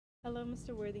Hello,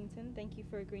 Mr. Worthington. Thank you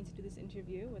for agreeing to do this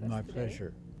interview with us My today.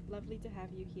 pleasure. Lovely to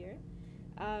have you here.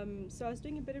 So I was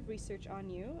doing a bit of research on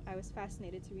you. I was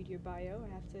fascinated to read your bio,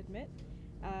 I have to admit.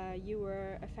 You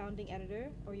were a founding editor,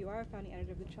 or you are a founding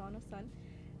editor of the Toronto Sun,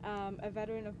 a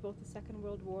veteran of both the Second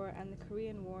World War and the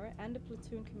Korean War, and a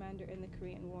platoon commander in the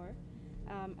Korean War.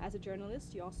 As a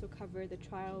journalist, you also covered the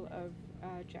trial of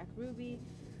Jack Ruby,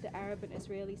 the Arab and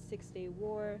Israeli Six-Day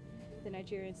War, the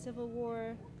Nigerian Civil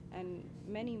War, and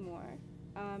many more.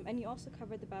 And you also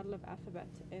covered the Battle of Afabet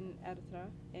in Eritrea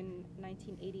in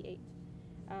 1988.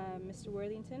 Mr.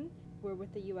 Worthington were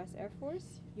with the U.S. Air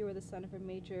Force. You were the son of a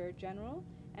major general,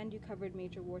 and you covered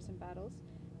major wars and battles.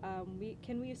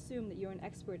 Can we assume that you're an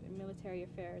expert in military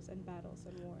affairs and battles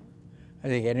and war? I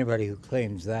think anybody who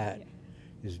claims that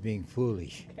Yeah. is being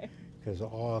foolish, Okay. because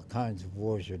all kinds of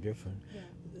wars are different.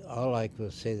 Yeah. All I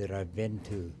will say that I've been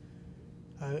to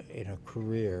in a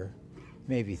career,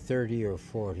 maybe 30 or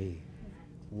 40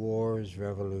 wars,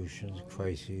 revolutions,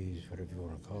 crises, whatever you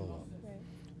want to call them. Right.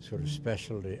 Sort of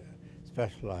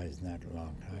specialized in that a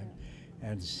long time.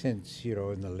 Yeah. And since,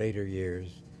 in the later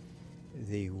years,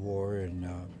 the war in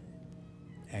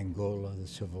Angola, the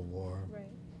Civil War, Right.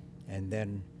 and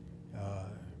then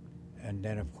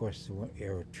of course the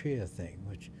Eritrea thing,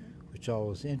 which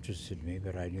always interested me,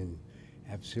 but I knew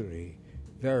absolutely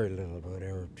very little about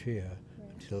Eritrea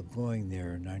until going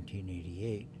there in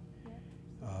 1988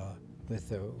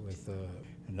 with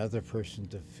another person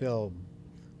to film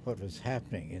what was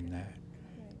happening in that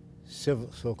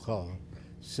so-called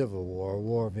civil war,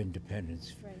 war of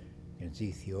independence against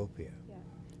Ethiopia. Yeah.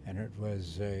 And it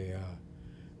was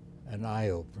an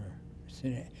eye-opener. It's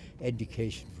an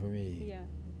education for me. Yeah.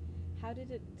 How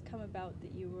did it come about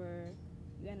that you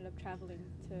ended up traveling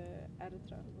to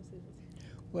Eritrea?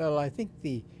 Well, I think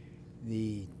the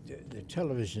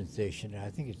television station, I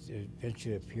think it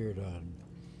eventually appeared on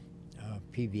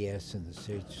PBS in the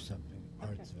States or something,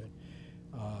 parts of it.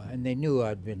 And they knew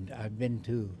I'd been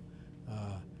to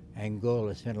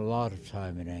Angola, spent a lot of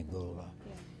time in Angola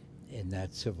in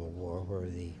that civil war where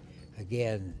the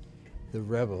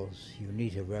rebels,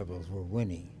 UNITA rebels, were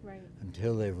winning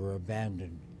until they were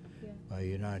abandoned by the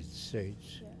United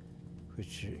States,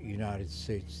 which the United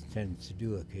States tends to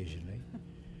do occasionally,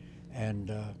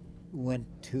 and went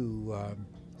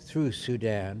through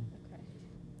Sudan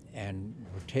and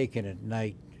were taken at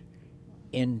night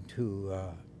into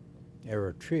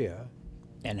Eritrea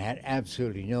and had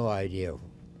absolutely no idea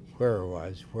where it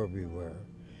was, where we were,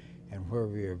 and where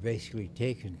we were basically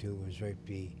taken to was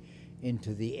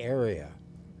into the area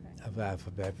of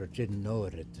Afabet, but didn't know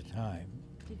it at the time.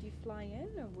 Did you fly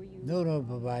in, or were you? No,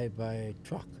 by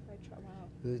truck. By truck, wow.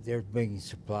 They're bringing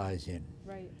supplies in.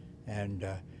 Right. And,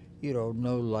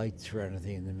 no lights or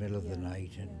anything in the middle of the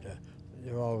night, and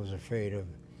they're always afraid of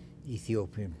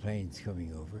Ethiopian planes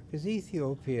coming over, because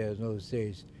Ethiopia in those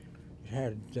days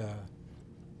had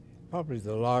probably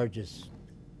the largest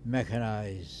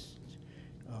mechanized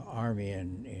army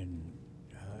in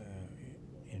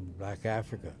Black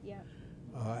Africa. Yeah.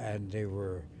 And they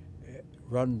were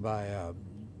run by a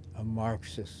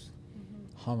Marxist,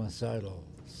 homicidal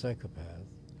psychopath,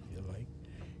 if you like,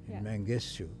 in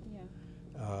Mengistu.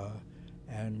 Yeah.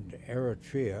 And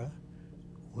Eritrea,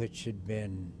 which had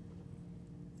been,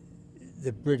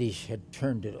 the British had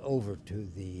turned it over to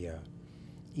the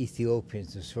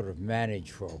Ethiopians to sort of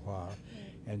manage for a while,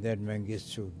 and then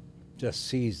Mengistu just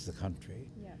seized the country,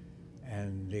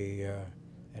 and the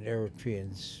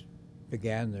Eritreans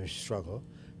began their struggle,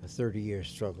 a 30-year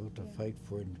struggle to fight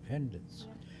for independence.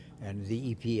 And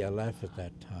the EPLF at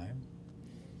that time,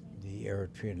 the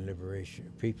Eritrean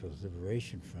People's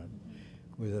Liberation Front,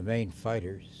 were the main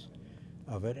fighters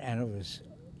of it. And it was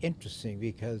interesting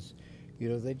because,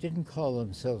 they didn't call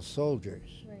themselves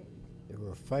soldiers. Right. They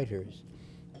were fighters.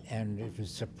 And it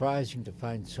was surprising to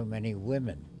find so many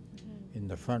women in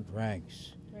the front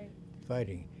ranks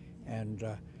fighting. And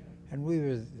we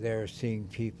were there seeing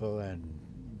people and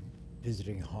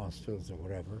visiting hospitals or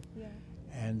whatever. Yeah.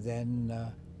 And then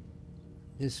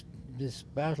this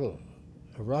battle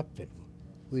erupted.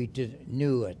 We didn't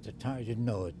know at the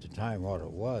time what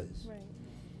it was. Right.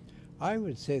 I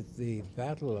would say that the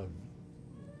Battle of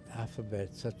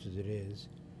Afabet, such as it is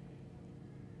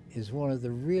one of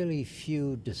the really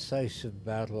few decisive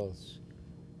battles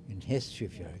in history,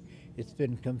 if you like. It's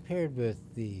been compared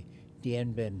with the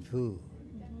Dien Bien Phu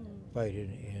fight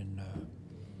in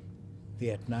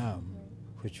Vietnam,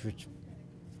 which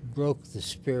broke the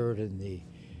spirit and the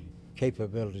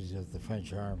capabilities of the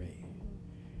French army,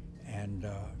 and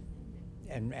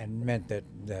meant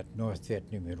that North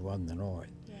Vietnam had won the North.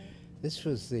 Right. This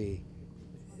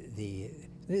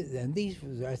And these,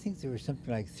 I think there were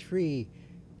something like 3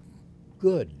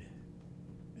 good,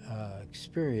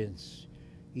 experienced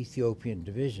Ethiopian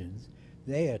divisions.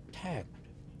 They attacked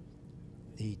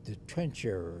the trench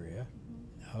area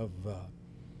of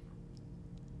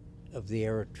the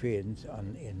Eritreans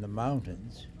in the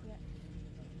mountains, Yeah.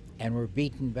 and were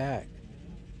beaten back.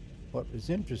 What was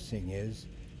interesting is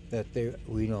that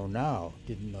we know now,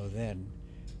 didn't know then,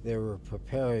 they were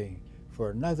preparing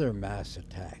for another mass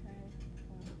attack.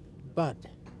 But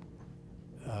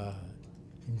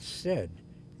instead,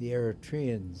 the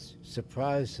Eritreans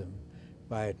surprised them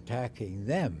by attacking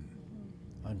them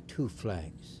on 2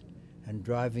 flanks and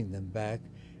driving them back.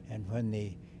 And when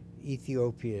the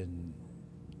Ethiopian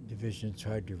division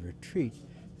tried to retreat,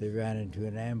 they ran into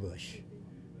an ambush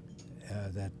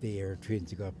that the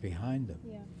Eritreans got behind them.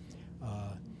 Yeah.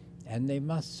 And they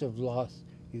must have lost,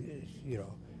 you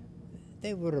know,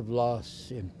 they would have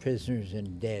lost in prisoners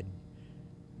and dead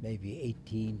maybe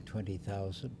 18,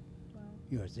 20,000. Wow.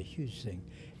 You know, it's a huge thing.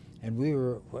 And we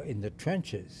were in the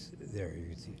trenches there,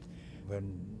 you see,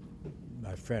 when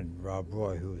my friend Rob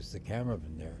Roy, who was the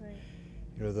cameraman there, Right.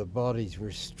 you know, the bodies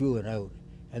were strewn out,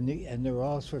 and there were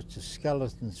all sorts of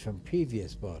skeletons from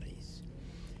previous bodies.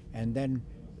 And then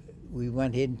we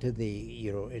went into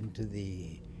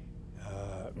the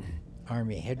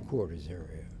Army headquarters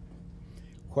area.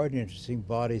 Quite interesting,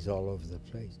 bodies all over the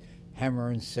place, hammer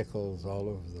and sickles all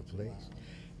over the place.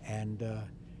 And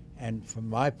from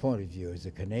my point of view as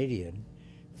a Canadian,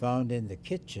 found in the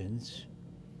kitchens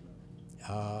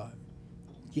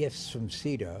gifts from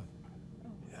CETA,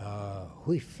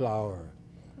 wheat flour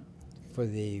for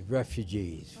the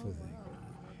refugees,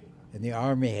 and the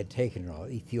army had taken it all,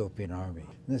 Ethiopian army.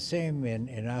 And the same in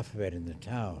Afabet, in the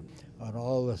town. On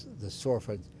all the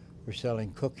storefronts were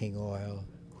selling cooking oil,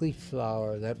 wheat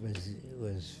flour, that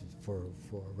was for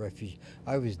refugees.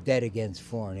 I was dead against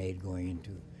foreign aid going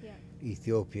into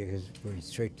Ethiopia, because going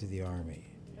straight to the army.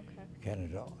 Okay.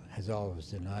 Canada has always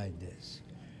denied this,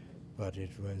 but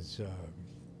it was,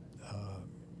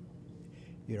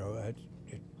 you know,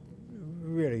 it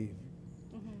really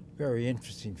very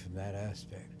interesting from that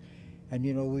aspect. And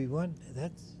you know,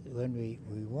 that's when we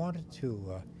wanted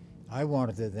to, I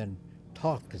wanted to then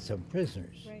talk to some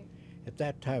prisoners. Right. At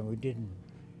that time we didn't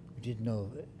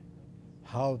know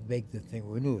how big the thing,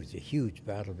 we knew it was a huge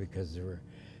battle because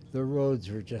the roads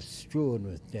were just strewn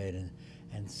with dead,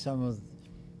 and some of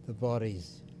the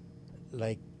bodies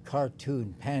like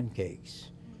cartoon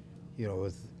pancakes, you know,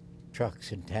 with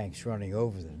trucks and tanks running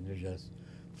over them. They're just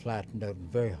flattened out and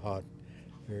very hot,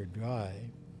 very dry.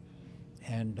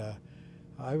 And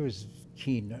I was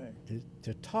keen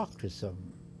to talk to some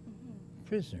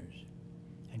prisoners,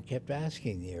 and kept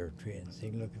asking the Eritreans,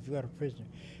 saying, look, if you've got a prisoner.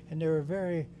 And they were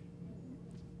very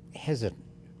hesitant.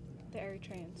 The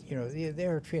Eritreans. You know, the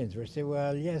Eritreans were saying,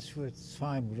 well, yes, it's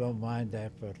fine, we don't mind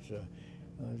that, but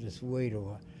just wait a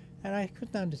while. And I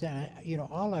couldn't understand. You know,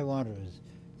 all I wanted was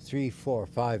 3, 4,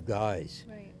 5 guys,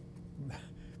 Right.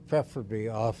 preferably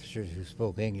officers who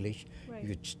spoke English. Right.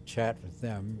 You could chat with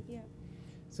them. Yeah.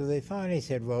 So they finally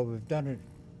said, well, we've done it,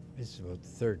 this is about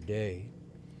the 3rd day,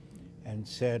 and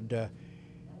said,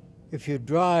 if you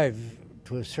drive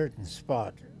to a certain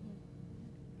spot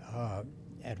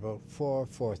at about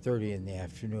 4:30 in the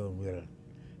afternoon, we'll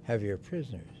have your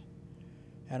prisoners.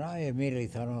 And I immediately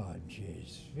thought, oh,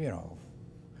 geez, you know,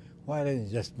 why didn't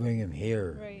you just bring them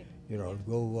here? Right. You know,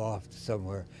 go off to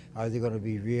somewhere. Are they going to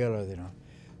be real or they not?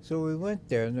 So we went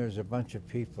there, and there's a bunch of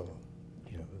people,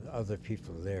 you know, other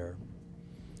people there.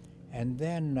 And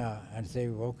then I'd say,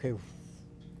 well, okay,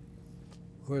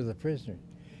 who are the prisoners?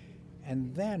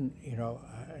 And then, you know,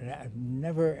 I've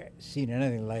never seen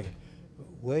anything like it.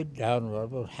 Way down the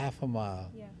road, about half a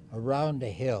mile, around a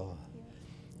hill,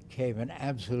 came an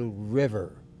absolute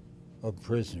river of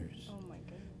prisoners. Oh my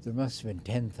goodness. There must have been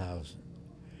 10,000.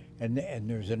 And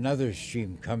there's another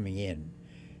stream coming in.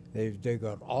 They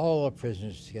got all the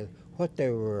prisoners together. What they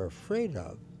were afraid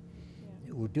of,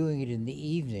 were doing it in the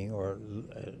evening or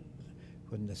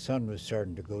when the sun was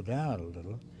starting to go down a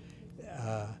little.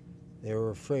 They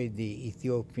were afraid the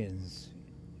Ethiopians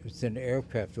would send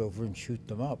aircraft over and shoot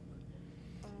them up.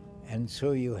 And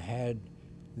so you had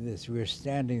this, we were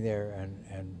standing there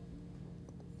and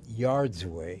yards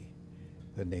away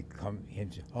when they come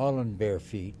in, all on bare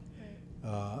feet,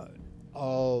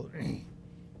 all,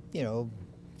 you know,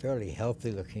 fairly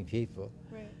healthy looking people,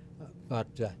 but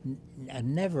a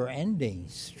never-ending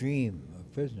stream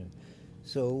of prisoners.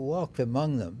 So walked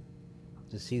among them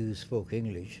to see who spoke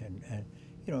English, and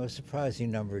you know, a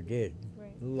surprising number did.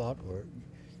 A lot were,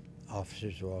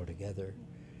 officers were all together.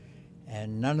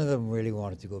 And none of them really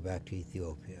wanted to go back to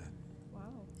Ethiopia. Wow.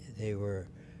 They were,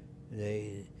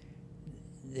 They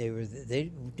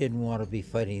they didn't want to be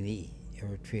fighting the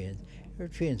Eritreans.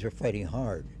 Eritreans were fighting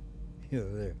hard.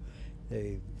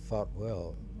 They fought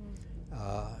well,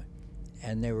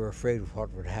 and they were afraid of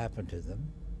what would happen to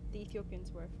them. The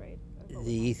Ethiopians were afraid.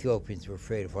 The Ethiopians were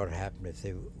afraid of what would happen if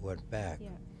they went back. Yeah.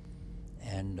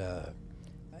 And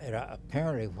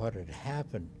apparently what had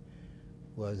happened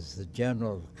was the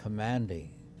general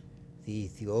commanding the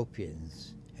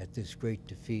Ethiopians at this great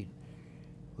defeat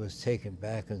was taken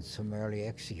back and summarily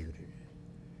executed,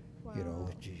 Wow.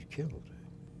 which he killed.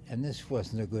 And this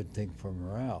wasn't a good thing for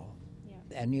morale. Yeah.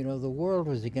 And, the world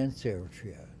was against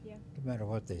Eritrea, Yeah. no matter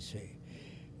what they say.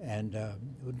 And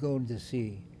would go in to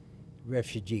see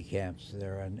refugee camps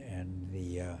there and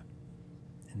the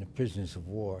prisoners of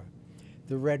war.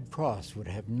 The Red Cross would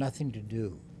have nothing to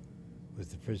do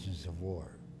with the prisoners of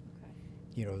war.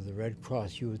 Okay. The Red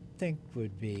Cross you would think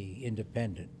would be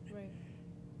independent, Right.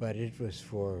 but it was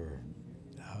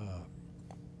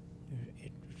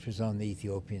it was on the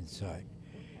Ethiopian side,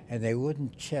 and they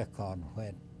wouldn't check on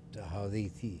how the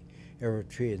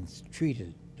Eritreans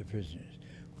treated the prisoners.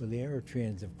 Well, the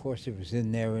Eritreans, of course, it was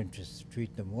in their interest to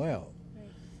treat them well, Right.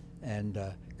 and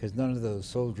because none of those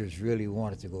soldiers really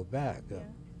wanted to go back, Yeah.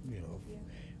 Yeah.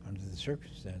 under the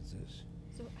circumstances.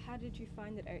 So how did you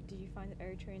find that? Did you find that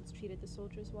Eritreans treated the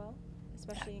soldiers well,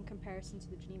 especially in comparison to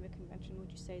the Geneva Convention?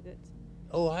 Would you say that?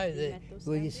 Oh, They met those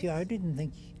well, you see, I standards? didn't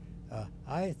think.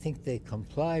 I think they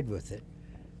complied with it.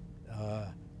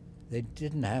 They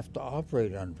didn't have to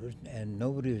operate under it, and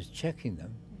nobody was checking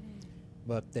them.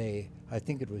 But I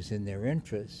think it was in their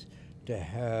interest to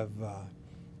have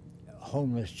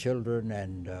homeless children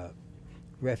and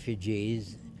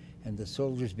refugees and the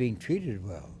soldiers being treated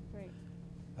well. Right.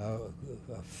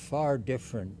 A far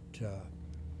different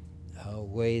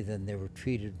way than they were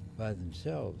treated by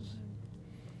themselves.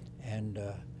 And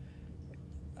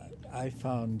I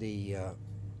found I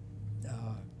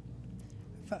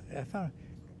found,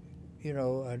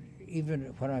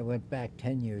 even when I went back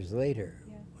 10 years later,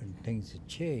 Yeah. when things had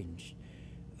changed,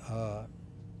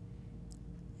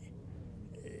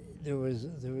 there was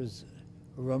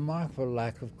a remarkable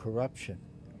lack of corruption.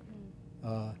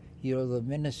 The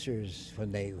ministers,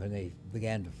 when they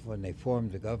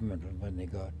formed the government and when they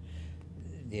got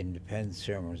the independence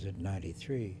ceremonies in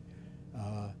 '93,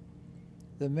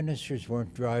 the ministers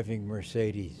weren't driving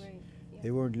Mercedes. Right. Yeah.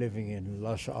 They weren't living in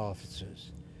lush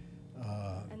offices.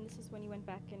 And this is when you went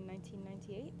back in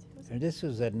 1998, was it? And this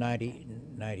was at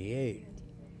 98,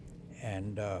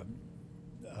 and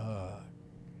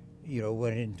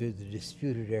went into the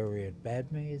disputed area at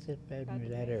Badme. Is it Badme? Badme,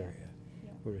 That yeah. area Yeah.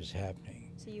 where it was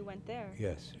happening. So you went there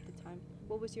Yes. at the time.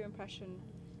 What was your impression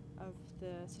of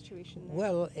the situation there?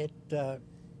 Well,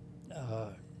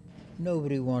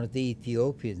 nobody wanted the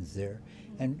Ethiopians there,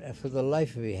 and for the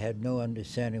life of me, had no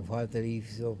understanding why the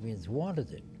Ethiopians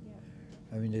wanted it. Yeah.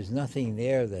 I mean, there's nothing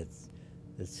there that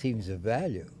seems of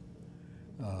value.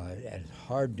 And it's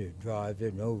hard to drive. There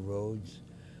are no roads.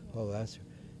 All that,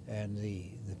 and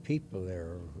the people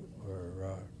there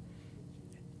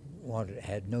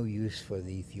had no use for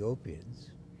the Ethiopians.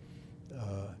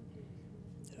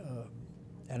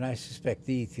 And I suspect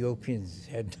the Ethiopians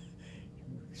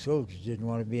soldiers didn't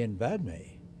want to be in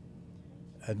Badme.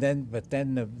 But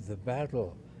then the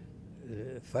battle,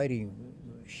 fighting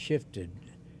shifted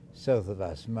south of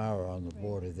Asmara on the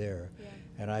border there,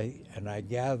 Yeah. and I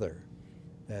gather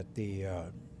that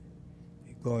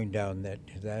going down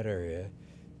to that area,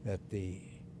 that the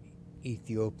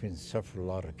Ethiopians suffered a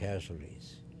lot of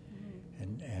casualties,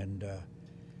 and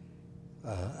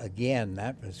again,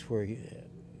 that was where you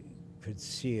could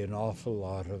see an awful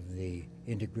lot of the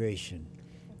integration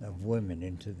of women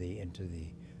into the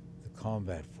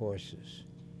combat forces.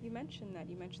 You mentioned that.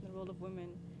 You mentioned the role of women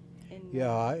in.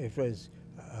 Yeah, it was.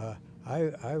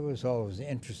 I was always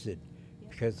interested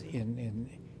because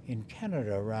in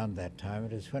Canada around that time,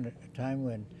 it was a time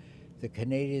when the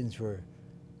Canadians were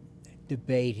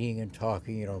debating and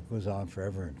talking. It goes on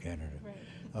forever in Canada, Right.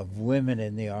 of women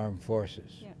in the armed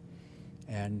forces. Yeah.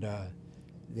 And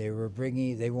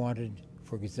they wanted,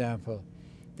 for example,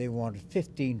 they wanted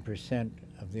 15%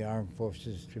 of the armed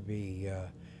forces to be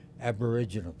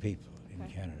Aboriginal people in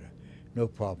Okay. Canada. No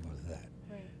problem with that.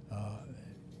 Right.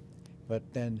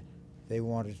 But then they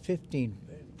wanted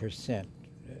 15%,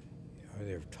 or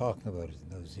they were talking about it in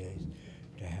those days,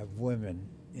 to have women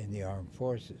in the armed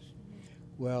forces.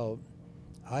 Well,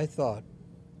 I thought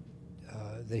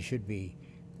they should be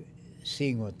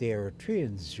seeing what the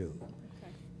Eritreans do,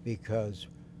 Okay. because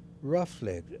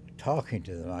roughly talking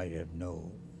to them, I have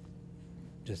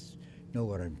just know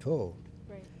what I'm told.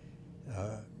 Right.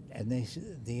 And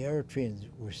the Eritreans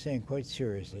were saying quite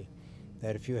seriously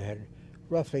that if you had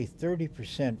roughly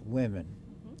 30% women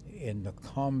in the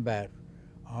combat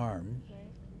arms,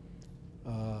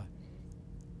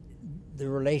 the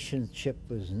relationship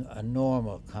was a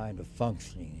normal kind of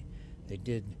functioning.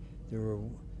 There were,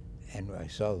 and I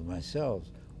saw them myself,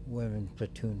 women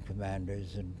platoon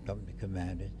commanders and company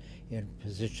commanders in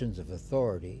positions of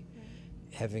authority,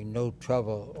 having no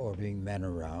trouble ordering men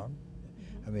around.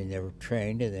 I mean, they were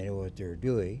trained and they knew what they were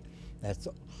doing. That's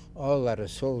all that a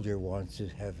soldier wants,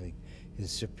 is having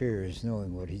his superiors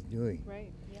knowing what he's doing.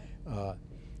 Right, yeah.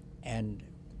 And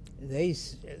they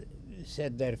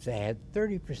said that if they had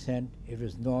 30%, it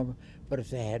was normal, but if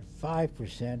they had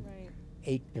 5%,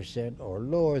 8% or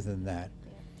lower than that,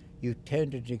 you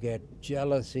tended to get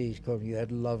jealousies, you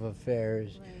had love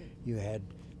affairs, you had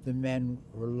the men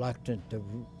reluctant to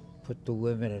put the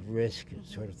women at risk,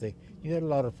 sort of thing. You had a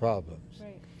lot of problems.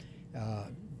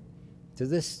 To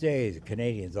this day, the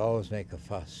Canadians always make a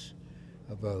fuss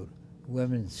about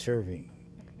women serving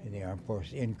in the armed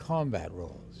forces in combat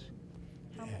roles.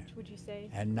 How much would you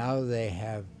say? And now they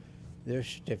have their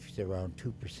certificates around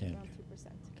 2%. Around 2%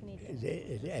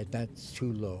 Canadian. And that's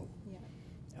too low.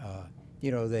 Yeah.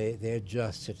 You know, they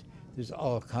adjust it. There's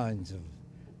all kinds of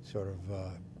sort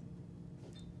of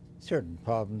certain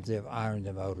problems. They've ironed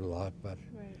them out a lot,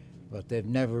 but they've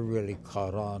never really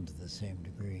caught on to the same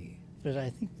degree. But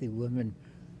I think the women,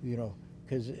 you know,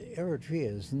 because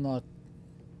Eritrea is not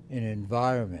an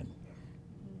environment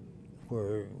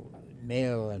where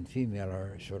male and female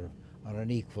are sort of on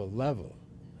an equal level,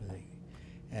 I think.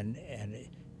 And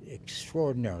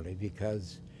extraordinarily,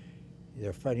 because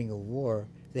they're fighting a war,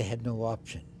 they had no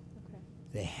option.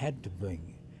 They had to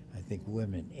bring, I think,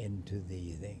 women into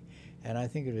the thing. And I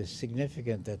think it is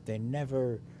significant that they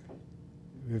never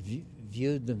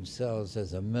viewed themselves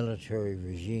as a military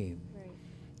regime.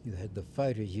 You had the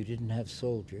fighters, you didn't have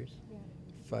soldiers,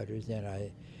 fighters,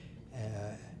 and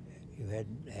you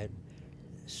had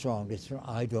strong,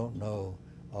 I don't know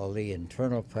all the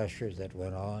internal pressures that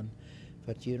went on,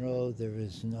 but you know, there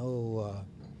is no,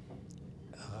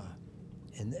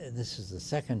 and this is the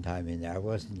second time in there. I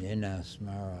wasn't in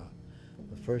Asmara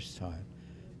the first time,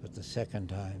 but the second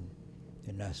time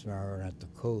in Asmara and at the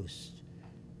coast,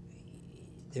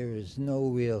 there is no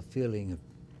real feeling of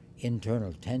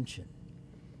internal tension.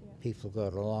 People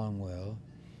got along well,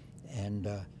 and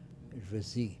it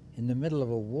was in the middle of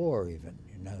a war even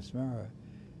in Asmara.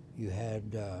 You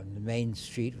had the main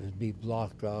street would be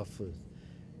blocked off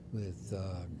with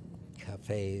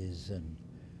cafes and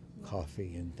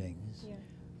coffee and things.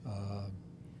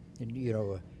 And you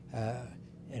know,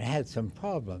 it had some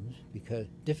problems because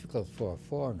difficult for a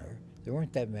foreigner. There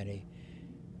weren't that many,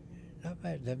 not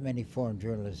that many foreign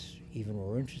journalists even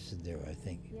were interested there, I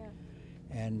think.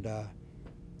 And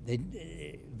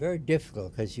very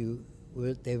difficult because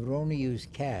they would only use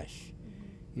cash.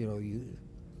 You know,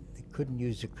 they couldn't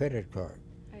use a credit card.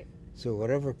 So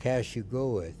whatever cash you go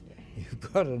with, you've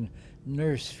got to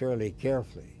nurse fairly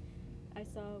carefully. I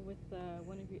saw with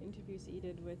one of your interviews that you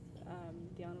did with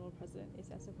the Honorable President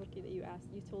Isaias Afwerki that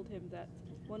you told him that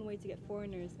one way to get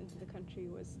foreigners into the country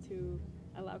was to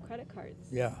allow credit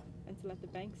cards. And to let the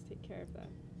banks take care of that.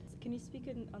 So can you speak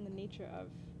on the nature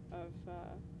of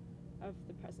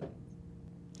the president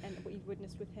and what you've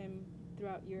witnessed with him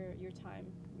throughout your time,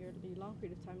 your long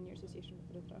period of time in your association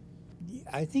with Eritrea?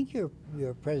 I think your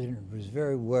president was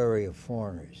very wary of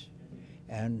foreigners,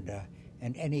 and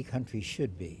any country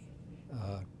should be.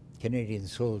 Canadian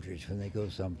soldiers, when they go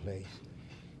someplace,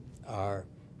 are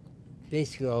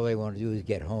basically all they want to do is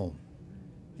get home.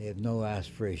 They have no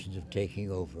aspirations of taking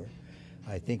over.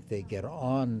 I think they get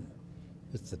on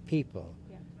with the people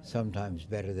sometimes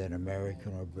better than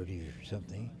American or British or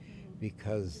something,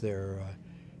 because they're,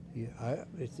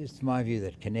 it's my view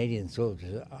that Canadian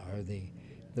soldiers are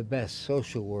the best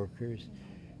social workers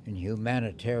and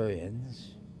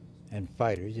humanitarians and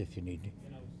fighters, if you need,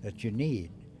 that you need,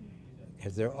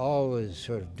 because they're always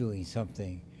sort of doing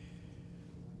something,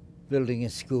 building a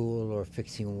school or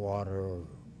fixing water or,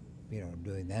 you know,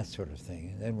 doing that sort of thing,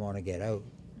 and then want to get out.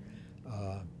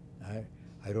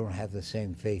 I don't have the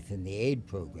same faith in the aid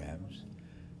programs.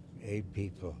 Aid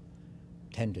people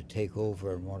tend to take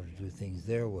over and want to do things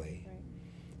their way.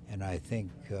 And I think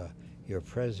your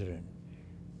president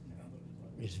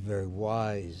is very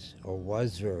wise, or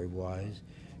was very wise,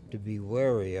 to be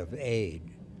wary of aid,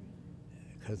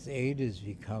 because aid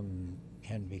can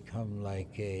become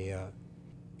like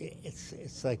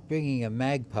it's like bringing a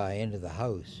magpie into the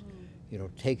house, you know,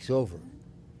 takes over.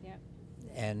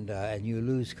 And you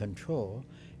lose control,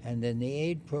 and then the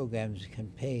aid programs can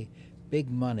pay big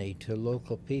money to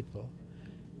local people,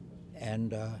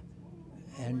 and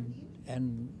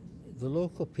the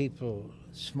local people,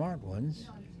 smart ones,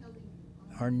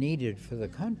 are needed for the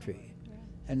country.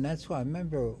 And that's why I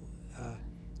remember,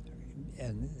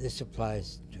 and this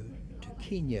applies to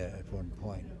Kenya at one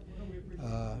point,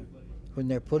 when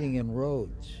they're putting in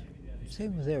roads.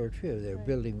 Same with Eritrea, they're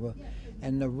building roads.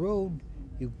 And the road,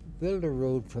 you build a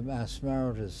road from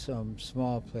Asmara to some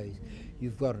small place,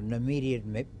 you've got an immediate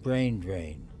brain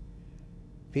drain.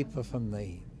 People from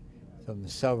the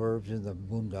suburbs and the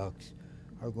boondocks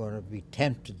are going to be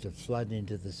tempted to flood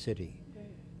into the city.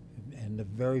 And the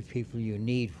very people you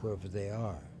need wherever they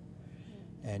are.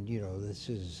 And, you know, this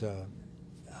is,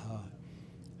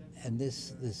 and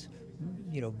this,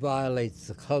 you know, violates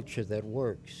the culture that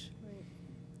works.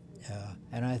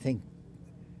 And I think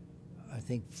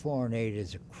foreign aid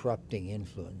is a corrupting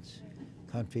influence.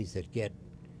 Countries that get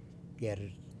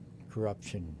it,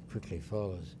 corruption quickly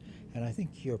follows. And I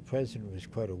think your president was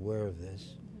quite aware of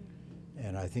this,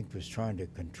 and I think was trying to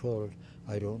control it.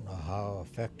 I don't know how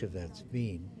effective that's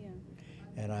been.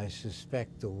 And I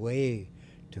suspect the way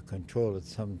to control it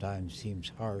sometimes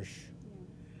seems harsh,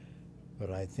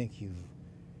 but I think you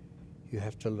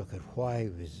have to look at why he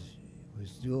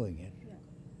was doing it.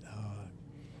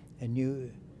 And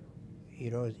you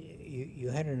know, you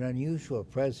had an unusual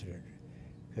president,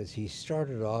 because he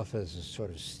started off as a sort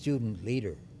of student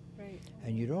leader. Right.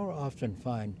 And you don't often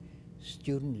find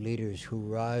student leaders who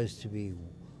rise to be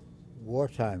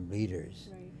wartime leaders,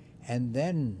 Right. and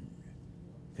then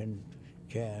can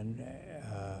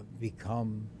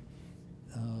become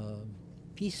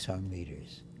peacetime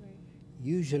leaders. Right.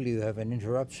 Usually you have an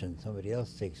interruption, somebody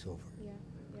else takes over. Yeah.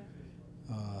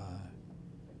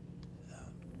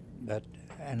 But,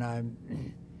 and I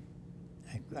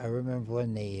remember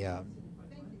when the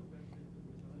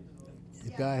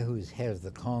guy who was head of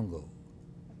the Congo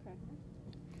Okay.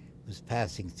 was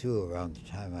passing through around the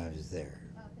time I was there.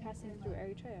 Passing through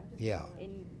Eritrea. Yeah.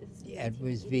 This is in And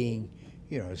was 1988? being,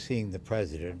 you know, seeing the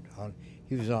president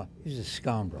he was a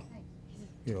scoundrel,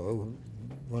 you know,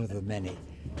 one of the many.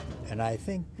 And I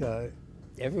think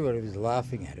everybody was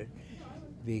laughing at it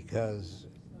because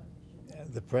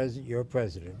your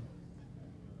president,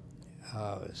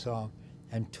 saw him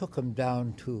and took him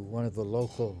down to one of the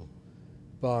local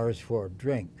bars for a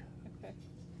drink. Okay.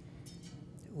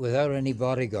 Without any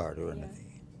bodyguard or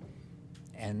anything.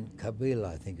 And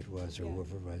Kabila, I think it was, or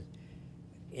whoever it was,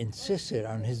 insisted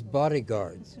on his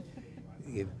bodyguards.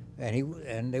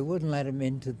 And they wouldn't let him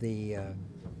into the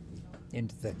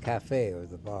cafe or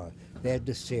the bar. They had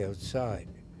to stay outside.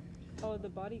 Oh, the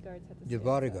bodyguards had to The stay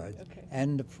bodyguards. outside. Okay.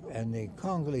 And the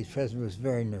Congolese president was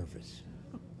very nervous.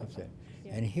 Upset.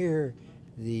 Yeah. And here,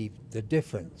 the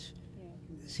difference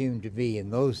seemed to be in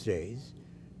those days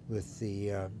with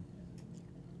the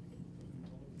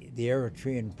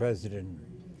Eritrean president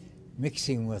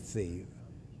mixing with the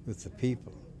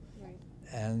people, Right.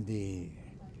 and the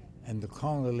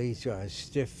Congolese guys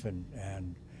stiff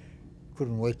and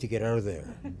couldn't wait to get out of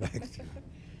there.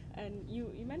 And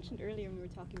you mentioned earlier when we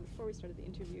were talking before we started the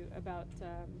interview about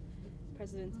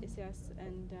President Isaias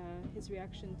and his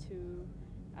reaction to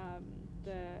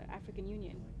the African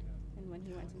Union, and when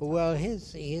he went. And Well,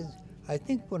 I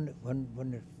think when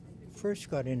it first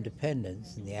got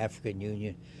independence, and the African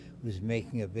Union was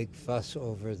making a big fuss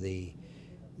over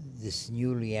this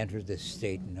newly entered this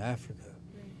state in Africa,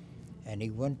 and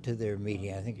he went to their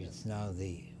meeting. I think it's now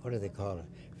what do they call it?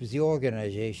 It was the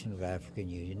Organization of African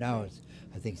Union. Now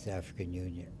I think it's the African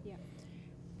Union. Yeah.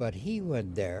 But he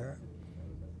went there,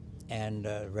 and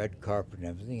red carpet and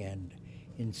everything, and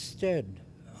instead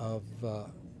of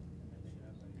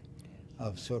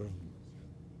sort of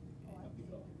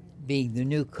being the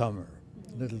newcomer,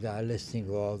 little guy listening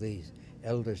to all these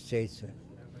elder statesmen,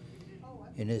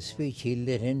 in his speech he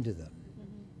lit into them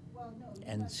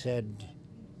and said,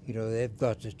 you know, they've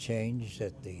got to change,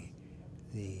 that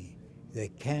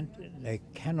they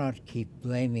cannot keep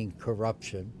blaming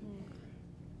corruption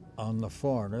on the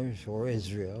foreigners or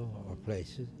Israel or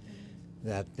places,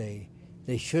 that they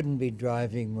shouldn't be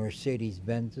driving Mercedes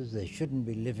Benzes, they shouldn't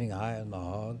be living high on the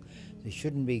hog, they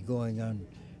shouldn't be going on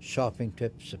shopping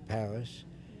trips to Paris,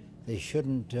 they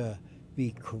shouldn't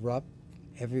be corrupt.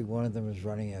 Every one of them is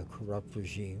running a corrupt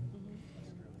regime,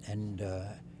 and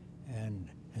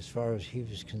as far as he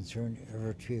was concerned,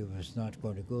 Eritrea was not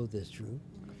going to go this route.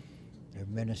 Their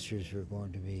ministers were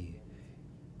going to be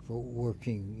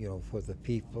working, you know, for the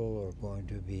people, or going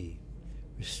to be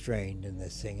restrained in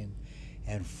this thing,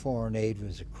 and foreign aid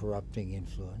was a corrupting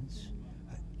influence.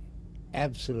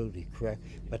 Absolutely correct.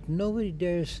 But nobody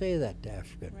dares say that to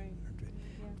Africa. Right.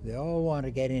 They all want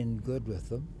to get in good with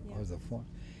them, or the foreign.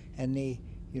 And the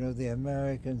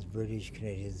Americans, British,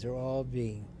 Canadians, they're all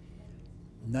being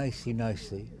nicely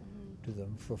to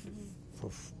them for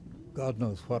God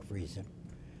knows what reason.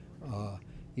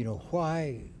 You know,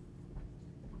 why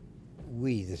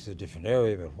this is a different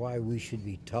area, but why we should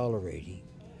be tolerating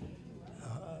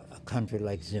a country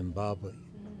like Zimbabwe,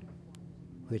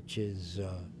 which is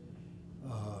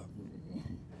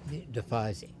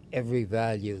defies every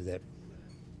value that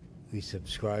we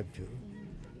subscribe to.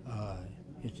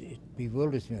 It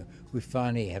bewilders me. We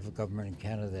finally have a government in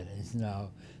Canada that is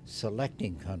now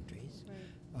selecting countries.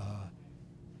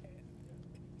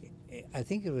 I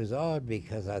think it was odd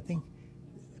because I think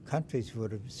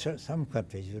some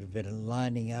countries would have been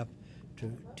lining up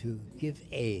to give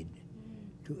aid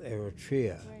to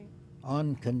Eritrea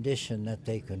on condition that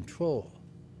they control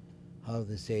how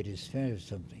this aid is spent or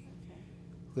something,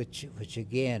 which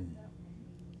again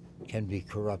can be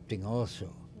corrupting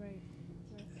also.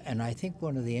 And I think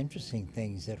one of the interesting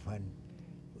things that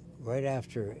right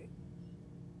after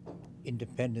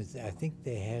independence, I think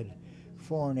they had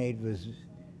foreign aid was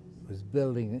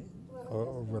building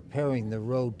or repairing the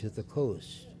road to the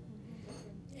coast,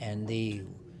 and the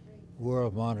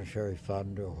World Monetary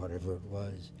Fund or whatever it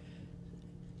was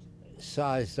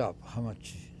sized up how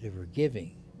much they were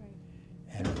giving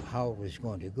and how it was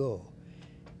going to go,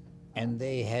 and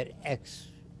they had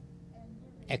X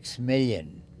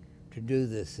million to do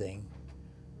this thing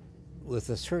with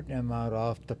a certain amount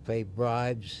off to pay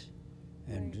bribes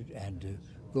and to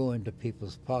go into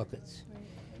people's pockets.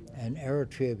 And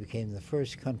Eritrea became the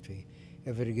first country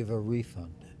ever to give a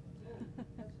refund.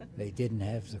 They didn't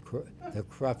have the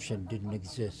corruption didn't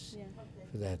exist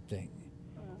for that thing,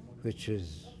 which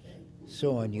is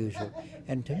so unusual.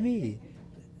 And to me,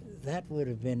 that would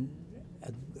have been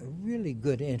a really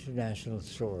good international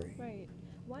story. Right.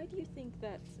 Why do you think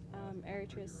that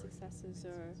Eritrea's successes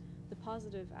or the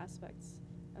positive aspects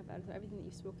of everything that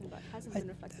you've spoken about hasn't been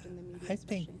reflected in the media,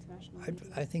 especially international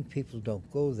media? I think people don't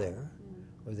go there,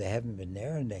 or they haven't been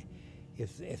there, and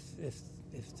if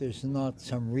there's not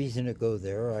some reason to go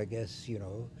there, I guess, you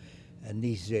know, and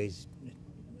these days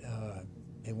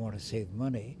they want to save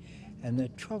money, and the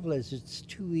trouble is it's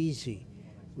too easy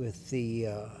with the,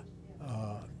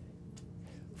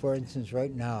 for instance,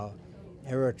 right now,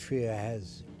 Eritrea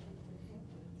has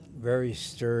very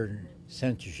stern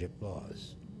censorship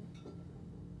laws.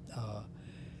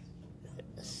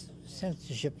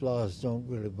 Censorship laws don't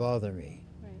really bother me.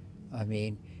 I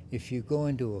mean, if you go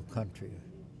into a country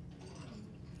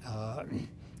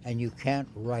and you can't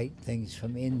write things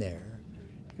from in there,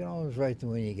 you can always write them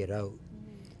when you get out.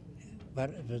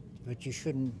 But you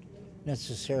shouldn't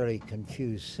necessarily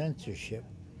confuse censorship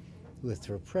with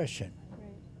repression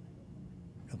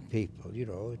of people. You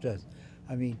know, it does.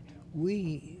 I mean,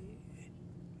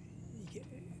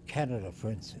 Canada, for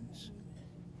instance,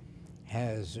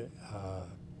 has a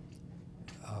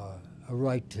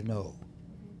right to know,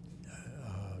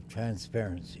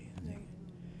 transparency,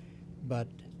 but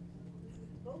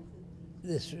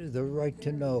the right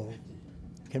to know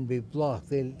can be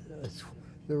blocked. It's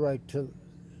the right to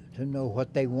know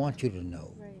what they want you to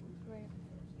know.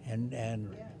 And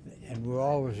we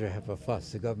always have a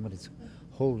fuss. The government is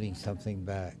holding something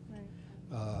back.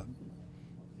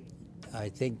 I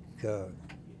think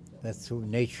that's the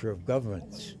nature of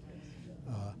governments.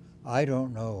 I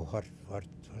don't know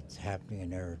what's happening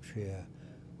in Eritrea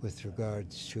with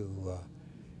regards to,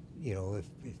 you know, if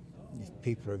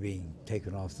people are being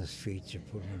taken off the streets or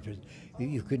put in prison.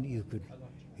 You could,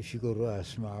 if you go to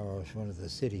Asmara or one of the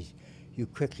cities, you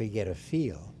quickly get a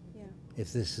feel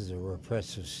if this is a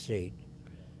repressive state.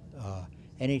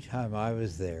 Anytime I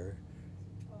was there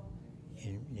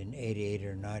in 88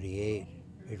 or 98,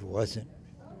 it wasn't.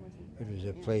 It was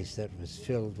a place that was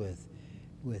filled with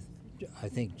I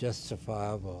think,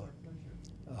 justifiable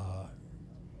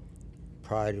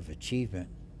pride of achievement.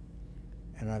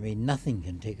 And I mean, nothing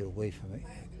can take it away from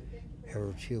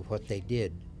Eritrea, what they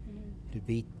did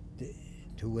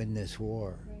to win this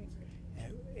war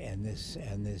and this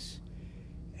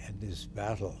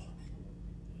battle,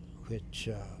 which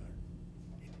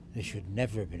they should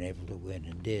never have been able to win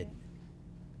and did.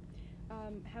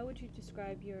 How would you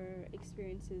describe your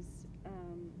experiences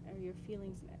or your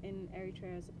feelings in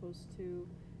Eritrea as opposed to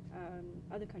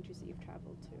other countries that you've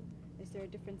traveled to? Is there a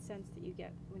different sense that you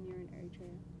get when you're in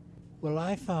Eritrea? Well,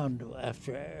 I found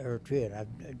after Eritrea, and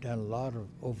I've done a lot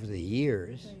over the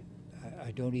years,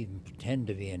 I don't even pretend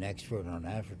to be an expert on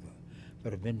Africa,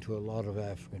 but I've been to a lot of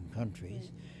African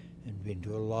countries and been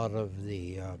to a lot of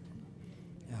the,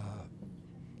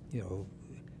 you know,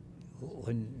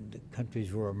 when the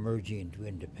countries were emerging into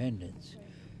independence.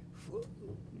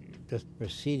 Just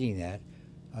preceding that,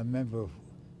 I remember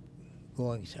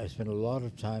I spent a lot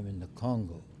of time in the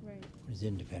Congo, was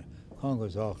independent.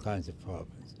 Congo's all kinds of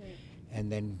problems. Right.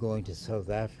 And then going to South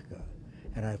Africa,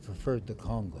 and I preferred the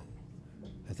Congo.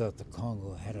 I thought the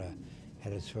Congo had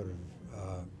a sort of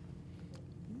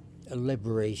a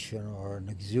liberation or an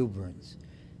exuberance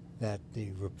that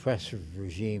the repressive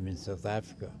regime in South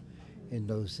Africa in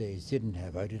those days didn't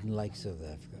have. I didn't like South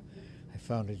Africa. I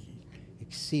found it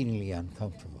exceedingly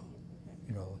uncomfortable,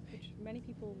 you know. Which many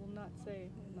people will not say,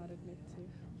 will not admit to.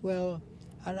 Well,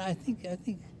 and I think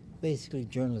basically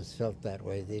journalists felt that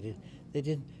way. They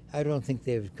didn't. I don't think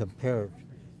they would compare it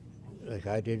like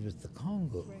I did with the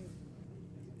Congo. Right.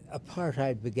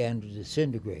 Apartheid began to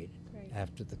disintegrate Right.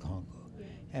 after the Congo, Yeah.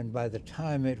 and by the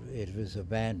time it was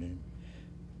abandoned,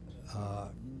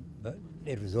 but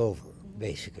it was over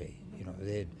basically. You know,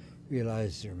 they had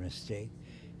realized their mistake,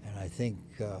 and I think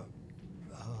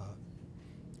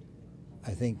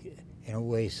in a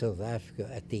way South Africa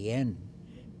at the end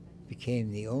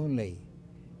became the only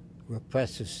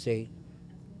repressive state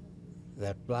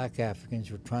that black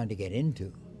Africans were trying to get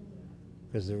into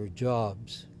because there were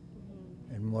jobs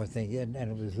and more things, and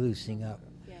it was loosening up.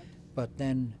 Yeah. But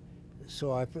then,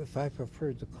 so if I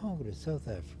preferred the Congo to South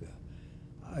Africa,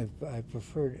 I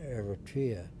preferred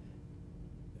Eritrea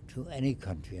to any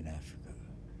country in Africa.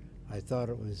 I thought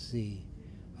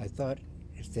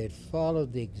if they'd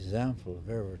followed the example of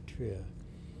Eritrea,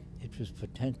 it was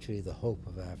potentially the hope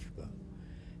of Africa.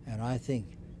 And I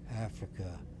think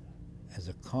Africa as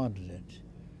a continent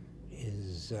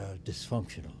is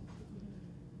dysfunctional.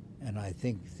 And I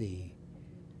think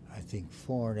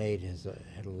foreign aid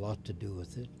had a lot to do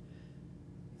with it.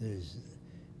 There's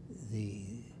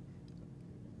the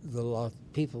lot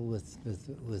people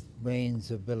with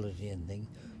brains, ability, and things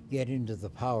get into the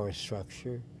power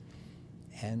structure,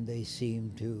 and they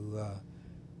seem to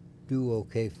do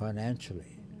okay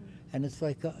financially. And it's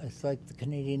like the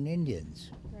Canadian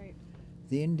Indians. Right.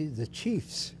 The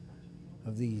chiefs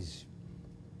of these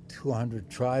 200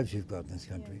 tribes you've got in this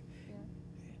country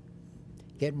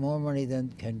get more money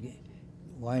than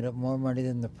wind up more money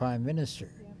than the prime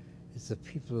minister. Yeah. It's the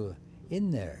people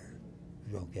in there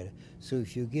who don't get it. So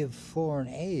if you give foreign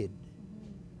aid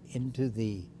into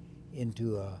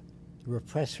a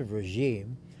repressive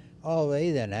regime, all they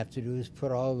then have to do is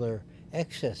put all their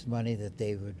excess money that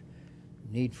they would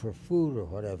need for food or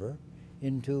whatever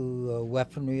into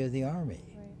weaponry of the army,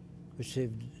 Right. which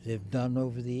they've done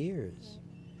over the years.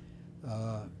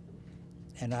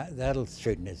 And that'll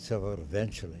straighten itself out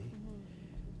eventually.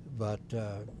 But,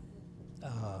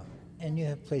 and you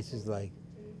have places like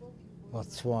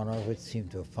Botswana, which seem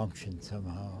to have functioned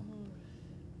somehow.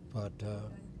 But,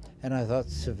 and I thought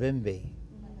Savimbi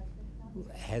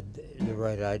had the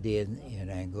right idea in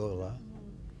Angola.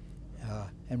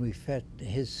 And we fed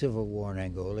his civil war in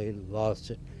Angola. He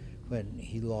lost it when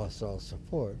he lost all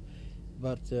support.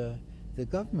 But the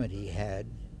government he had,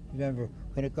 remember,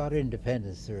 when it got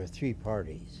independence, there were three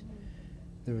parties.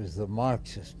 There was the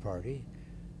Marxist Party,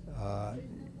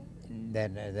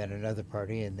 then another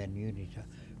party, and then Unita.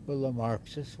 Well, the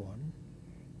Marxist one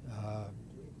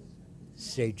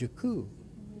staged a coup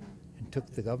and took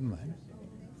the government,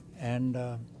 and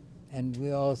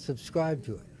we all subscribed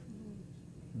to it.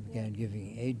 We began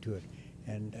giving aid to it,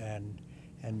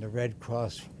 and the Red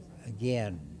Cross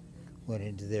again went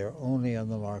into there only on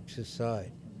the Marxist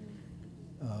side.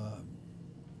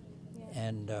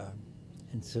 And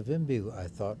Savimbi, I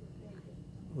thought,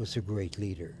 was a great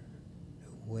leader,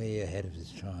 way ahead of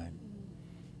his time.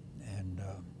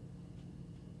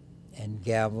 And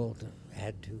Gavelt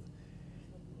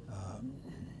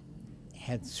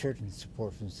had certain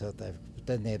support from South Africa, but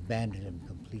then they abandoned him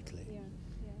completely. Yeah,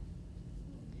 yeah.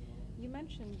 You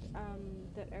mentioned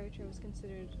that Eritrea was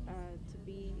considered to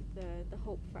be the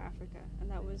hope for Africa, and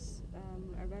that was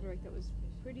a rhetoric that was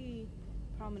pretty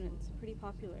prominent, pretty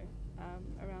popular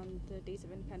around the days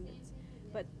of independence.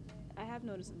 But I have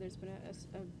noticed that there's been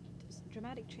a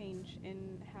dramatic change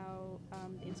in how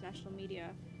the international media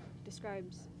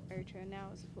describes Eritrea now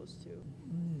as opposed to...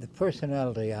 The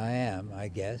personality I am, I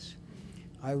guess,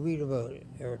 I read about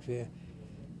Eritrea,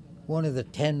 one of the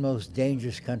 10 most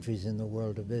dangerous countries in the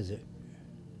world to visit.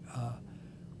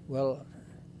 Well,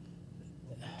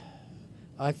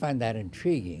 I find that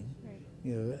intriguing. Right.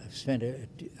 You know, I've spent a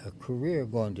career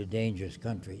going to dangerous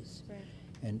countries, Right.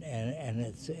 and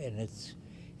it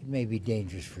may be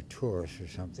dangerous for tourists or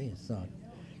something. It's not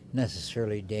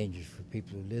necessarily dangerous for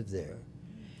people who live there,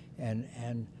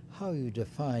 and how you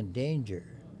define danger.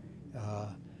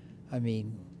 I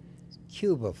mean,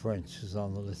 Cuba, for instance, is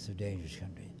on the list of dangerous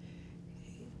countries.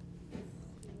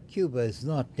 Cuba is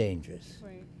not dangerous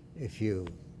Right. if you,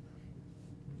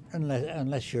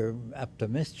 unless you're up to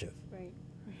mischief. Right.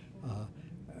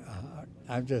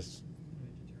 I've just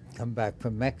come back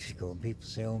from Mexico, and people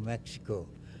say, "Oh, Mexico,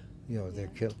 you know, they're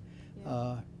killed."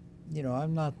 You know,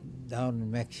 I'm not down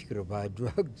in Mexico to buy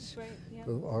drugs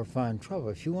or find trouble.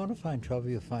 If you want to find trouble,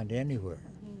 you'll find it anywhere.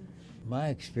 My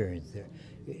experience there,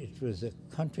 it was a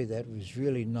country that was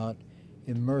really not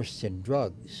immersed in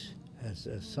drugs, as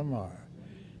some are.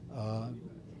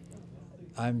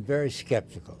 I'm very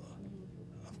skeptical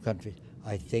of countries.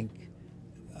 I think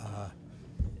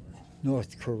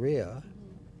North Korea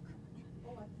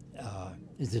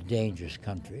is a dangerous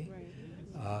country.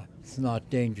 It's not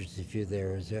dangerous if you're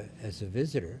there as a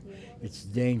visitor. It's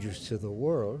dangerous to the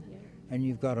world, and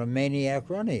you've got a maniac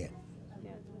running it.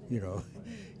 You know,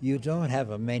 you don't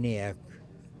have a maniac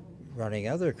running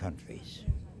other countries.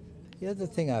 The other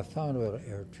thing I found about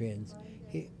Eritreans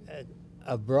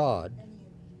abroad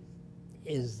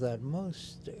is that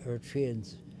most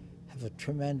Eritreans have a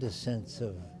tremendous sense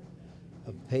of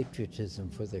patriotism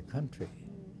for their country.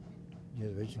 The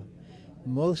original.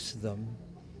 Most of them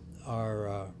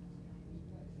are,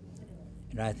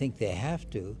 and I think they have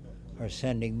to, are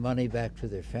sending money back to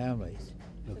their families,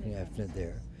 looking after them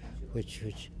there, which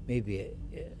may be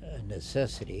a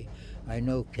necessity. I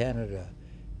know Canada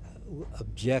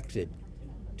objected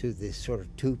to this sort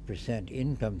of 2%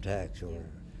 income tax or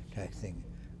taxing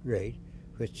rate,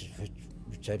 which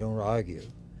I don't argue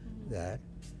that.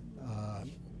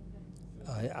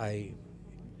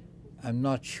 I'm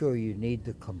not sure you need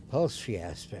the compulsory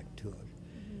aspect to it.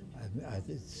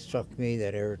 It struck me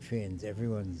that Eritreans,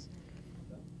 everyone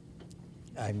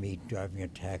I meet driving a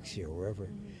taxi or wherever,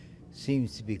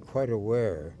 seems to be quite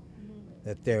aware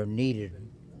that they're needed,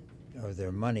 or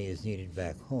their money is needed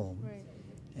back home,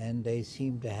 and they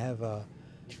seem to have a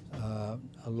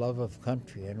love of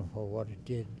country and for what it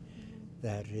did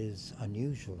that is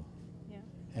unusual.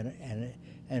 And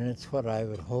it's what I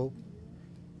would hope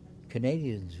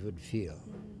Canadians would feel,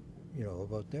 you know,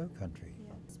 about their country.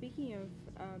 Speaking of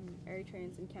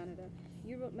Eritreans in Canada,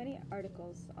 you wrote many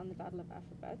articles on the Battle of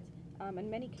Afabet, and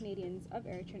many Canadians of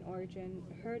Eritrean origin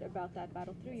heard about that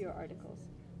battle through your articles.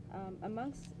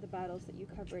 Amongst the battles that you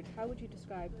covered, how would you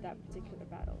describe that particular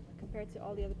battle compared to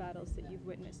all the other battles that you've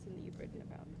witnessed and that you've written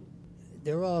about?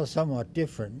 They're all somewhat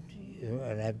different,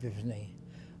 and have different things.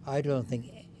 I don't think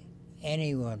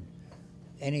any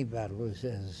battle was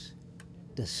as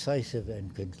decisive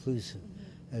and conclusive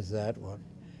as that one.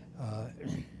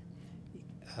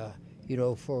 You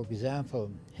know, for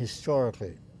example,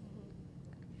 historically,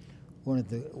 one of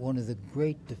the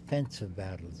great defensive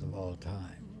battles of all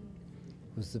time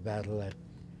was the battle that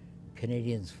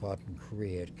Canadians fought in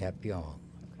Korea at Kapyong.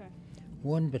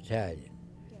 One battalion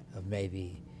of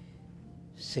maybe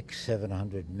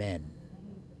 600-700 men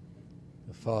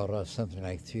fought off something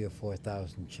like 3,000 or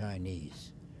 4,000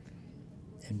 Chinese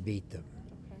and beat them.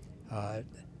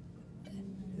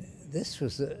 This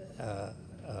was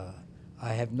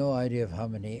I have no idea of how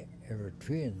many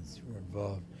Eritreans were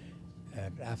involved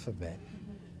at Afabet,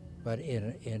 but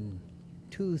in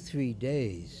 2-3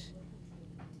 days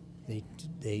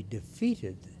they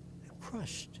defeated,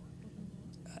 crushed,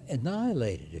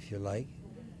 annihilated, if you like,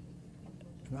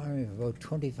 an army of about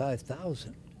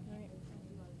 25,000.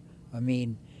 I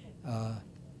mean,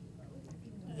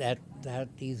 that the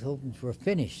Ethiopians were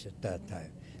finished at that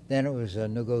time. Then it was a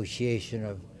negotiation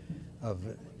of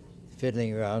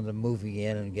fiddling around and moving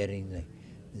in and getting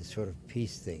this sort of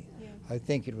peace thing. I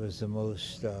think it was the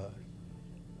most,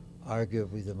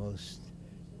 arguably the most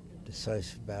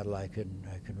decisive battle I can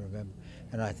remember.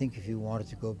 And I think if you wanted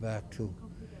to go back to,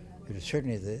 it was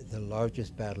certainly the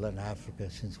largest battle in Africa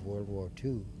since World War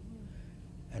II.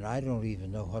 And I don't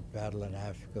even know what battle in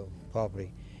Africa,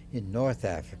 probably in North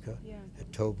Africa,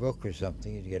 at Tobruk or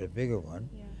something, you'd get a bigger one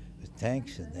with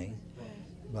tanks and things.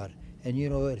 But, and you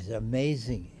know, it's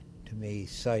amazing to me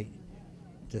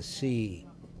to see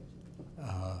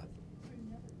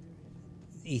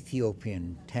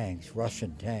Ethiopian tanks,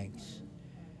 Russian tanks,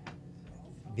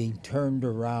 being turned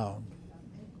around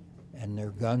and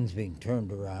their guns being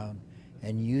turned around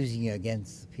and using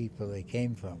against the people they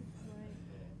came from.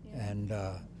 And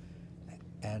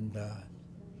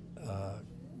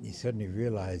you suddenly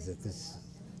realize that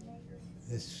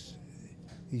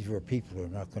these were people who are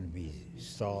not going to be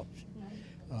stopped.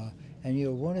 And you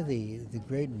know, one of the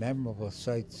great memorable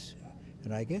sites,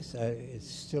 and I guess it's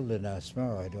still in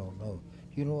Asmara, I don't know.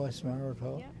 Do you know Asmara at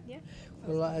all? Yeah.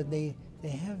 Well, they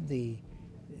have the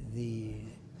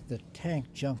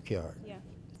tank junkyard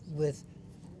with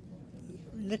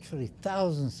literally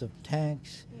thousands of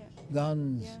tanks,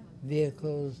 guns,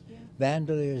 vehicles,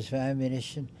 bandoliers,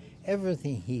 ammunition,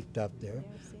 everything heaped up there.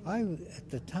 At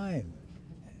the time,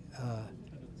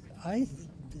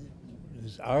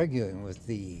 was arguing with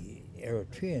the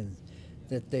Eritreans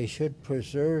that they should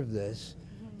preserve this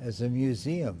as a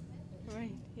museum.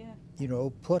 Right. Yeah. You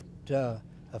know, put a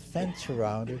fence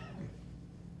around it,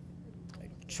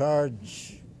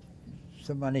 charge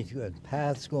some money to it,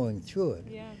 paths going through it,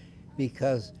 Yeah.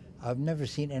 because I've never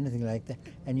seen anything like that.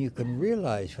 And you can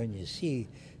realize when you see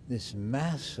this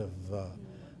mass of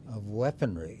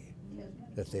weaponry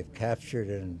that they've captured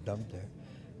and dumped there,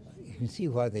 you can see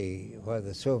why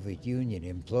the Soviet Union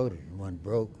imploded and went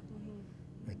broke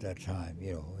at that time.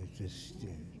 You know, it's just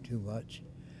too much.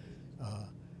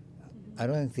 I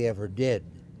don't think they ever did,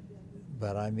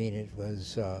 but I mean, it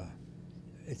was.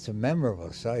 It's a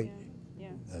memorable sight.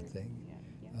 Yeah. That thing. Yeah.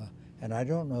 Yeah. And I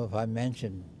don't know if I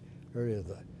mentioned earlier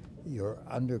your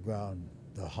underground,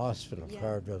 the hospital Yeah.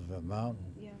 carved out of a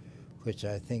mountain, Yeah. which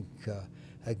I think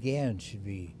again should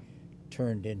be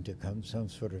turned into some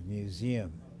sort of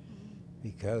museum,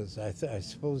 because I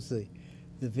suppose the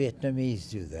Vietnamese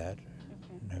do that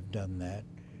and have done that,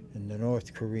 and the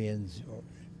North Koreans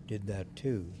did that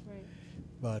too. Right.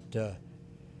 But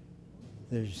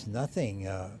there's nothing.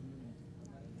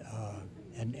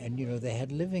 And you know, they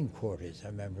had living quarters. I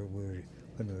remember when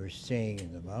we were staying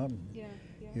in the mountain. Yeah.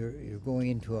 Yeah. You're going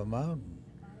into a mountain.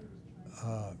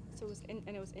 So it was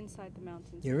it was inside the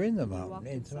mountains. You're in the You mountain. walked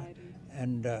inside.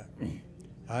 inside. And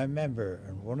I remember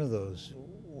in one of those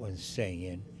ones staying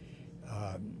in,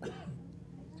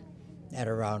 at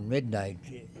around midnight,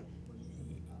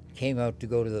 came out to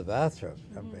go to the bathroom,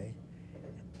 somebody,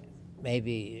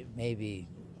 maybe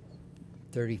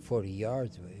 30, 40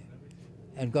 yards away,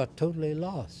 and got totally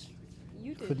lost.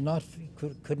 You did.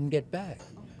 Couldn't get back.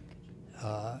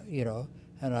 You know,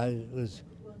 and I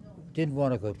didn't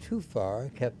want to go too far.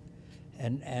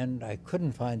 And I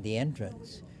couldn't find the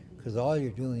entrance, because all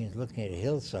you're doing is looking at a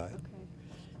hillside. Okay.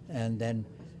 And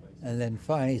then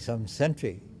finally some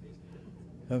sentry.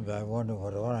 I wonder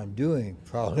what I'm doing.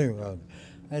 Probably around.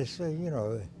 I said, you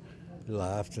know,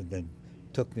 laughed and then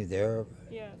took me there.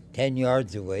 Yeah. 10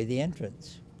 yards away, the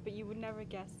entrance. But you would never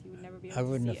guess. You would never be able I to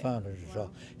wouldn't see have found it at all.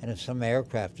 Wow. And if some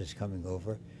aircraft is coming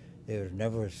over, they would have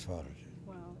never spotted it.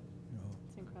 Wow. You know.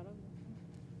 It's incredible.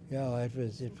 Yeah, it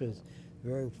was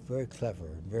very, very clever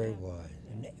and very wise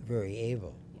and very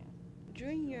able. Yeah.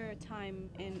 During your time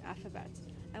in Afabet,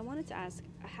 I wanted to ask,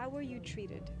 how were you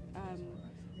treated?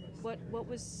 What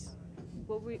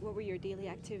were your daily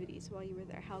activities while you were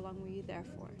there? How long were you there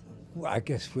for? Well, I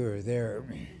guess we were there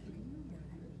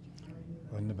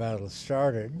when the battle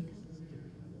started,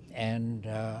 and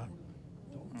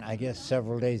I guess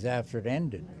several days after it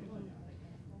ended.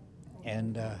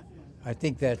 And I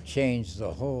think that changed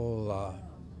the whole,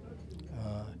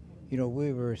 you know,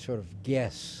 we were sort of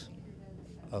guests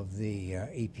of the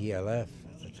EPLF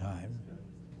at the time,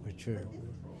 which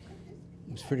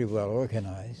was pretty well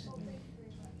organized,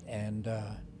 and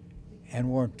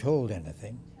weren't told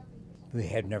anything. We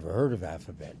had never heard of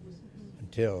Afabet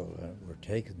until we're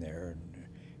taken there and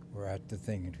we're at the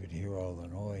thing and could hear all the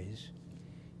noise.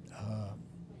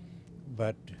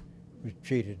 But we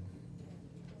treated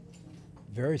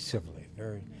very civilly,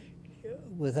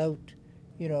 without,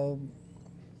 you know,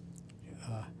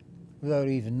 without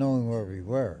even knowing where we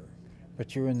were.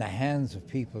 But you're in the hands of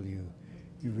people you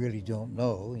really don't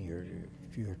know.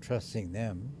 You're trusting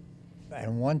them.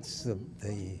 And once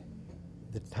the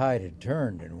tide had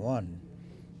turned and one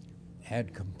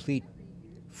had complete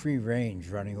free range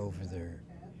running over their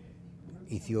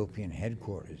Ethiopian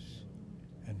headquarters,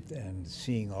 and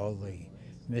seeing all the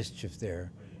mischief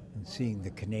there, and seeing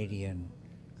the Canadian,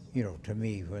 you know, to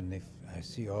me, when I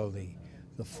see all the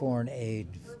foreign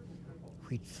aid,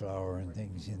 wheat flour and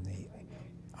things in the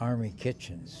army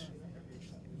kitchens,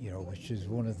 you know, which is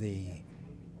one of the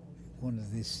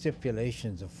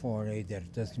stipulations of foreign aid, that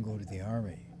it doesn't go to the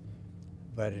army.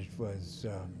 But it was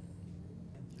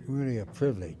really a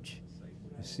privilege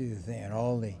to see the thing, and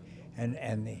all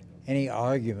any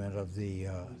argument of the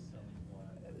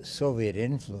Soviet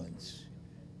influence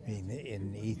in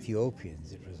the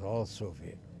Ethiopians, it was all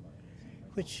Soviet,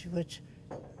 which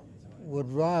would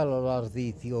rile a lot of the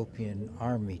Ethiopian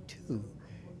army too,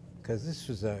 because this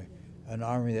was an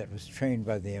army that was trained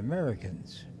by the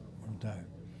Americans one time,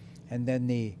 and then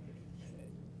the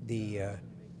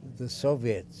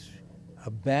Soviets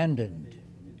abandoned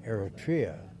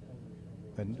Eritrea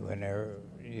when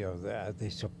you know, they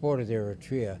supported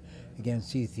Eritrea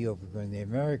against Ethiopia when the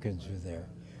Americans were there.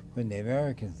 When the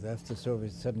Americans left, the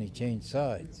Soviets suddenly changed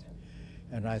sides,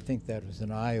 and I think that was an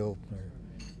eye-opener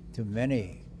to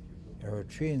many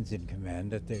Eritreans in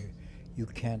command, that you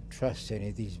can't trust any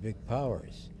of these big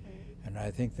powers. And I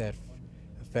think that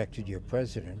affected your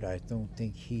president. I don't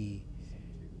think he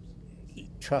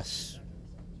trusts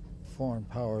foreign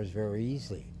powers very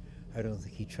easily. I don't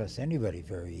think he trusts anybody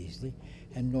very easily,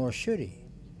 and nor should he,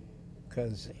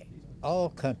 because all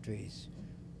countries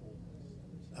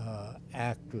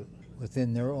act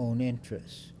within their own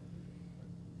interests,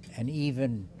 and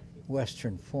even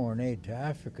Western foreign aid to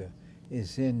Africa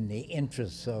is in the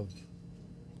interests of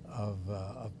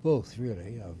both,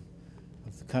 really, of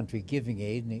the country giving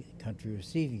aid and the country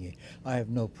receiving aid. I have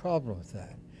no problem with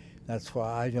that. That's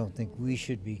why I don't think we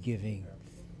should be giving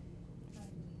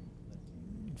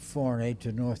foreign aid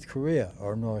to North Korea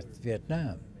or North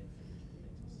Vietnam.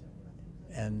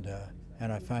 And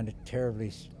I find it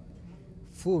terribly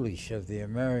foolish of the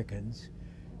Americans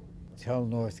to tell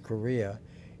North Korea,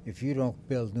 if you don't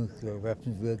build nuclear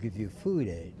weapons, we'll give you food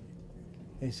aid.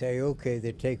 They say, okay,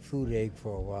 they take food aid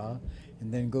for a while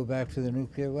and then go back to the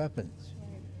nuclear weapons.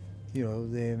 You know,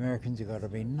 the Americans have got to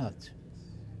be nuts.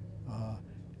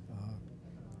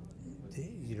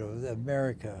 You know,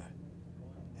 America,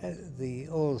 the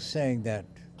old saying that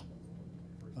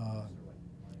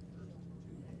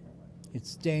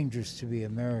it's dangerous to be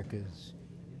America's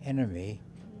enemy,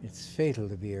 it's fatal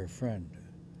to be her friend.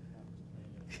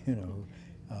 You know,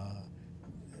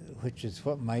 which is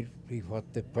what might be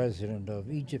what the president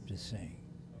of Egypt is saying.